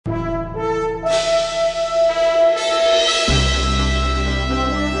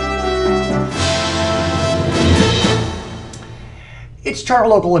Charter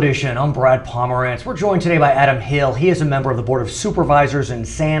Local Edition. I'm Brad Pomerantz. We're joined today by Adam Hill. He is a member of the Board of Supervisors in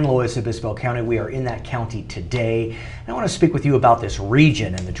San Luis Obispo County. We are in that county today. And I want to speak with you about this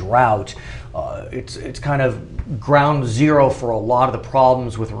region and the drought. It's kind of ground zero for a lot of the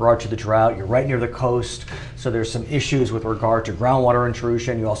problems with regard to the drought. You're right near the coast, so there's some issues with regard to groundwater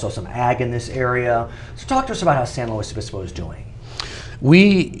intrusion. You also have some ag in this area. So talk to us about how San Luis Obispo is doing.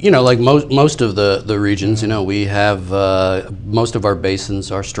 We, like most of the regions, we have most of our basins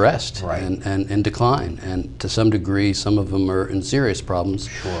are stressed and in decline, and to some degree, some of them are in serious problems,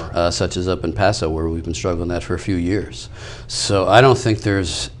 such as up in Paso, where we've been struggling with that for a few years. So I don't think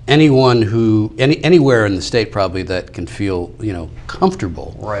there's anyone anywhere in the state probably that can feel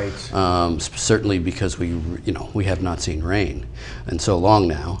comfortable. Certainly because we have not seen rain in so long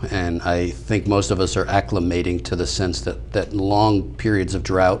now, and I think most of us are acclimating to the sense that long periods of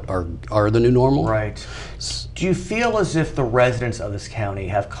drought are the new normal. Right. Do you feel as if the residents of this county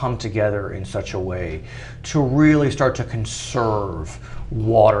have come together in such a way to really start to conserve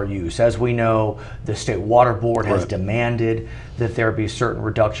water use? As we know, the State Water Board has demanded that there be certain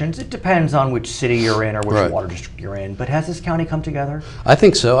reductions. It depends on which city you're in or which water district you're in, but has this county come together? I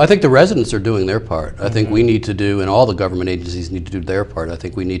think so. I think the residents are doing their part. I think we need to do, and all the government agencies need to do their part. I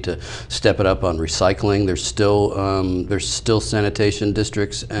think we need to step it up on recycling. There's still sanitation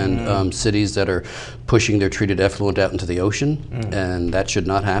districts and cities that are pushing their treated effluent out into the ocean, and that should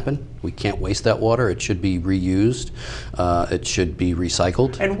not happen. We can't waste that water. It should be reused. It should be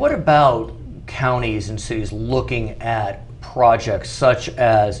recycled. And what about counties and cities looking at projects such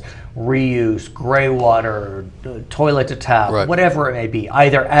as reuse, gray water, toilet to tap, whatever it may be,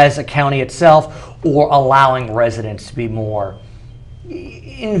 either as a county itself or allowing residents to be more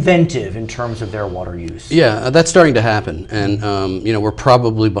inventive in terms of their water use? Yeah, that's starting to happen, and we're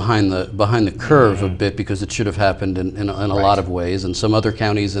probably behind the curve a bit, because it should have happened in a lot of ways. And some other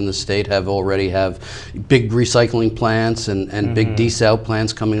counties in the state already have big recycling plants and big desal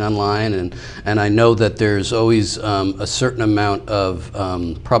plants coming online, and I know that there's always a certain amount of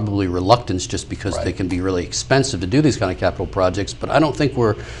probably reluctance, just because they can be really expensive to do these kind of capital projects. But I don't think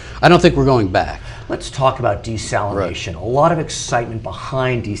we're going back. Let's talk about desalination. A lot of excitement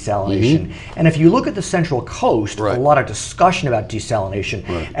behind desalination. And if you look at the Central Coast, a lot of discussion about desalination.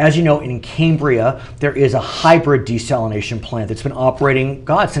 As you know, in Cambria, there is a hybrid desalination plant that's been operating,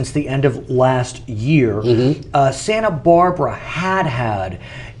 since the end of last year. Santa Barbara had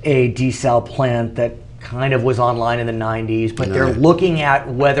a desal plant that kind of was online in the 90s, but they're looking at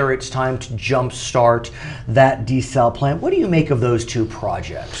whether it's time to jumpstart that desal plant. What do you make of those two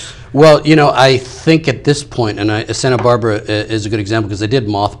projects? Well, I think at this point, and Santa Barbara is a good example, because they did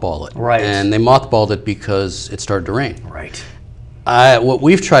mothball it. And they mothballed it because it started to rain. What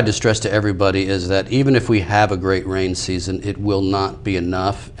we've tried to stress to everybody is that even if we have a great rain season, it will not be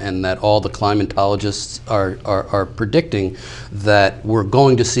enough, and that all the climatologists are predicting that we're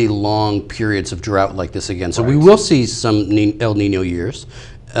going to see long periods of drought like this again. So we will see some El Nino years.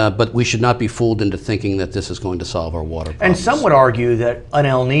 But we should not be fooled into thinking that this is going to solve our water problems. And some would argue that an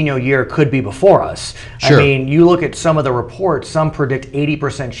El Nino year could be before us. I mean, you look at some of the reports, some predict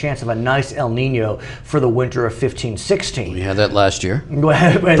 80% chance of a nice El Nino for the winter of 15-16. We had that last year,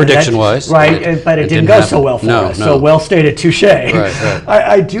 prediction-wise. But it didn't go so well for us. So well stated, touche.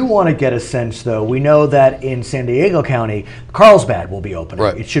 I do want to get a sense, though. We know that in San Diego County, Carlsbad will be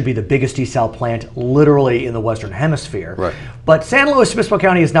opening. It should be the biggest desal plant literally in the Western Hemisphere. But San Luis Obispo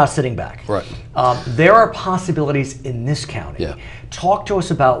County is not sitting back. There are possibilities in this county. Talk to us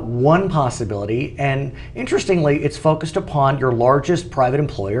about one possibility, and interestingly, it's focused upon your largest private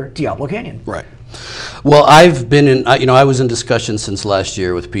employer, Diablo Canyon. Well, I've been in, I was in discussion since last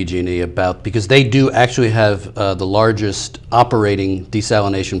year with PG&E because they do actually have the largest operating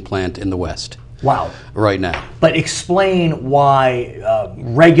desalination plant in the West. Wow. Right now. But explain why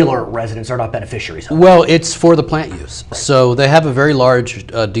regular residents are not beneficiaries of it. Well, it's for the plant use. So they have a very large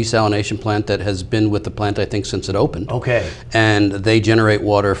desalination plant that has been with the plant, I think, since it opened. And they generate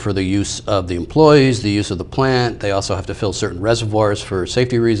water for the use of the employees, the use of the plant. They also have to fill certain reservoirs for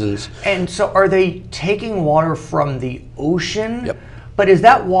safety reasons. And so are they taking water from the ocean? But is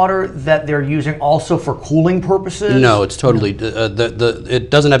that water that they're using also for cooling purposes? No, it's totally, it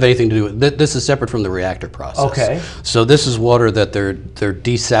doesn't have anything to do with, this is separate from the reactor process. So this is water that they're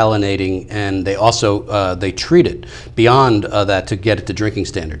desalinating, and they also, they treat it beyond that to get it to drinking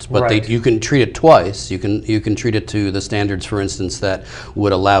standards. But you can treat it twice. You can treat it to the standards, for instance, that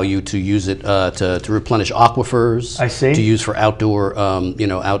would allow you to use it to replenish aquifers. To use for outdoor,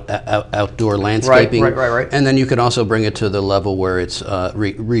 outdoor landscaping. And then you can also bring it to the level where it's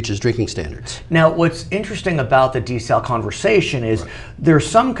reaches drinking standards. Now, what's interesting about the desal conversation is there's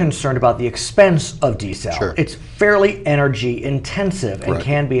some concern about the expense of desal. Sure. It's fairly energy intensive and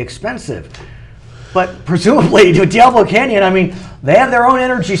can be expensive. But presumably, to Diablo Canyon, I mean, they have their own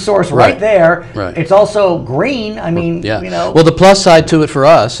energy source right there. Right. It's also green. I mean, yeah. you know. Well, the plus side to it for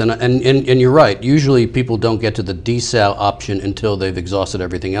us, and you're right, usually people don't get to the desal option until they've exhausted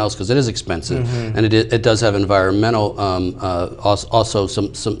everything else because it is expensive, and it does have environmental, also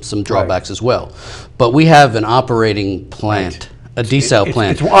some drawbacks as well. But we have an operating plant. A desal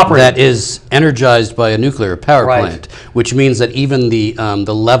plant that is energized by a nuclear power plant, which means that even the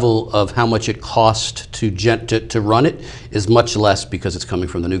level of how much it costs to run it is much less because it's coming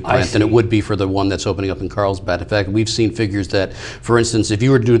from the nuke plant than it would be for the one that's opening up in Carlsbad. In fact, we've seen figures that, for instance, if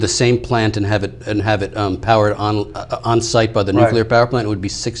you were to do the same plant and have it powered on site by the nuclear power plant, it would be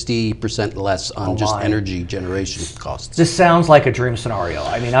 60% less on just energy generation costs. This sounds like a dream scenario.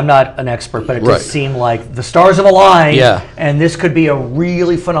 I mean, I'm not an expert, but it does seem like the stars have aligned, and this could be a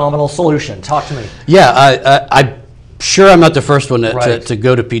really phenomenal solution. Talk to me. Yeah, I'm sure I'm not the first one to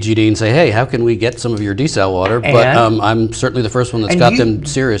go to PG&E and say, hey, how can we get some of your desal water? But I'm certainly the first one that's got them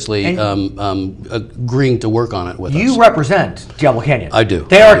seriously agreeing to work on it with us. You represent Diablo Canyon. I do.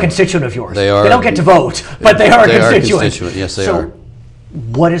 They are a constituent of yours. They are. They don't get to vote, but they are a constituent. Yes, they are.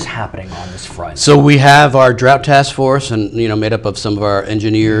 What is happening on this front? So we have our drought task force, and made up of some of our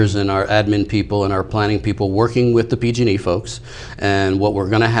engineers and our admin people and our planning people working with the PG&E folks. And what we're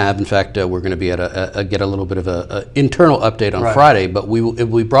going to have, in fact, we're going to be at get a little bit of a internal update on Friday. But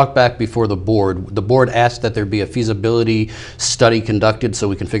we brought back before the board. The board asked that there be a feasibility study conducted so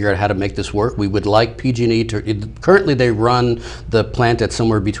we can figure out how to make this work. We would like PG&E to. Currently, they run the plant at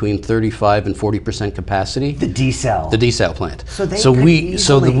somewhere between 35% and 40% capacity. The desal. The desal plant.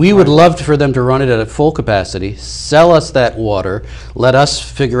 So we would love for them to run it at a full capacity, sell us that water, let us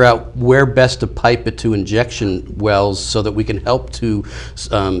figure out where best to pipe it to injection wells so that we can help to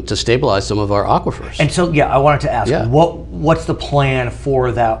stabilize some of our aquifers. And so, I wanted to ask, what's the plan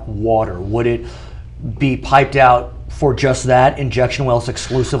for that water? Would it be piped out for just that, injection wells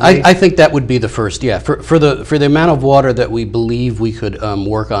exclusively? I think that would be the first, For the amount of water that we believe we could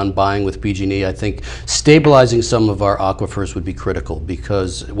work on buying with PG&E, I think stabilizing some of our aquifers would be critical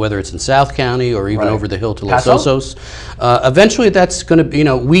because whether it's in South County or even over the hill to Los Osos, eventually that's going to be,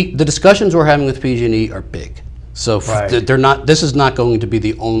 the discussions we're having with PG&E are big. So they're not. This is not going to be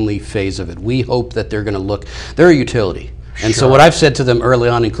the only phase of it. We hope that they're going to look. They're a utility. And so what I've said to them early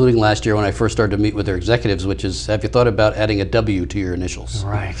on, including last year when I first started to meet with their executives, which is, have you thought about adding a W to your initials?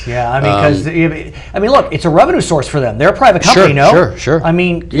 Right, I mean, because, look, it's a revenue source for them. They're a private company, Sure. I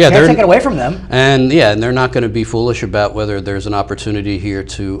mean, you can't take it away from them. And and they're not going to be foolish about whether there's an opportunity here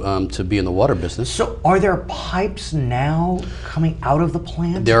to be in the water business. So are there pipes now coming out of the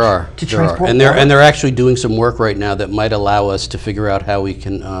plant? There are. To transport and water? they're actually doing some work right now that might allow us to figure out how we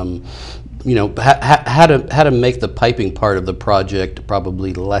can how to make the piping part of the project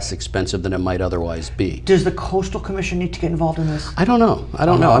probably less expensive than it might otherwise be. Does the Coastal Commission need to get involved in this? I don't know.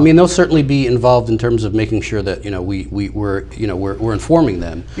 I mean, they'll certainly be involved in terms of making sure that we're informing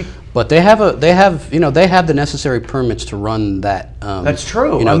them. But they have the necessary permits to run that. That's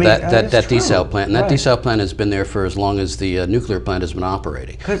true. That desal plant, and that desal plant has been there for as long as the nuclear plant has been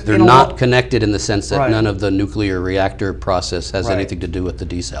operating. They're not connected in the sense that none of the nuclear reactor process has anything to do with the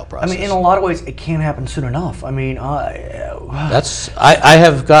desal process. I mean, in a lot of ways, it can't happen soon enough. I mean, I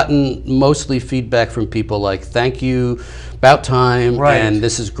have gotten mostly feedback from people like, "Thank you, about time, and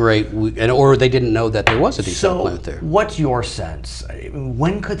this is great," or they didn't know that there was a desal plant there. What's your sense?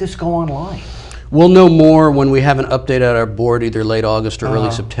 When could this go online? We'll know more when we have an update at our board, either late August or early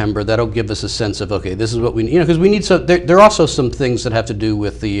September. That'll give us a sense of, okay, this is what we need, because we need some. There are also some things that have to do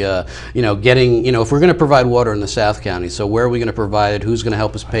with the, getting, if we're going to provide water in the South County, so where are we going to provide it? Who's going to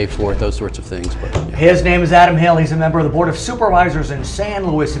help us pay for it? Those sorts of things. But his name is Adam Hale. He's a member of the Board of Supervisors in San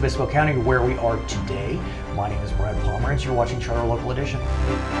Luis Obispo County, where we are today. My name is Brad Palmer, and you're watching Charter Local Edition.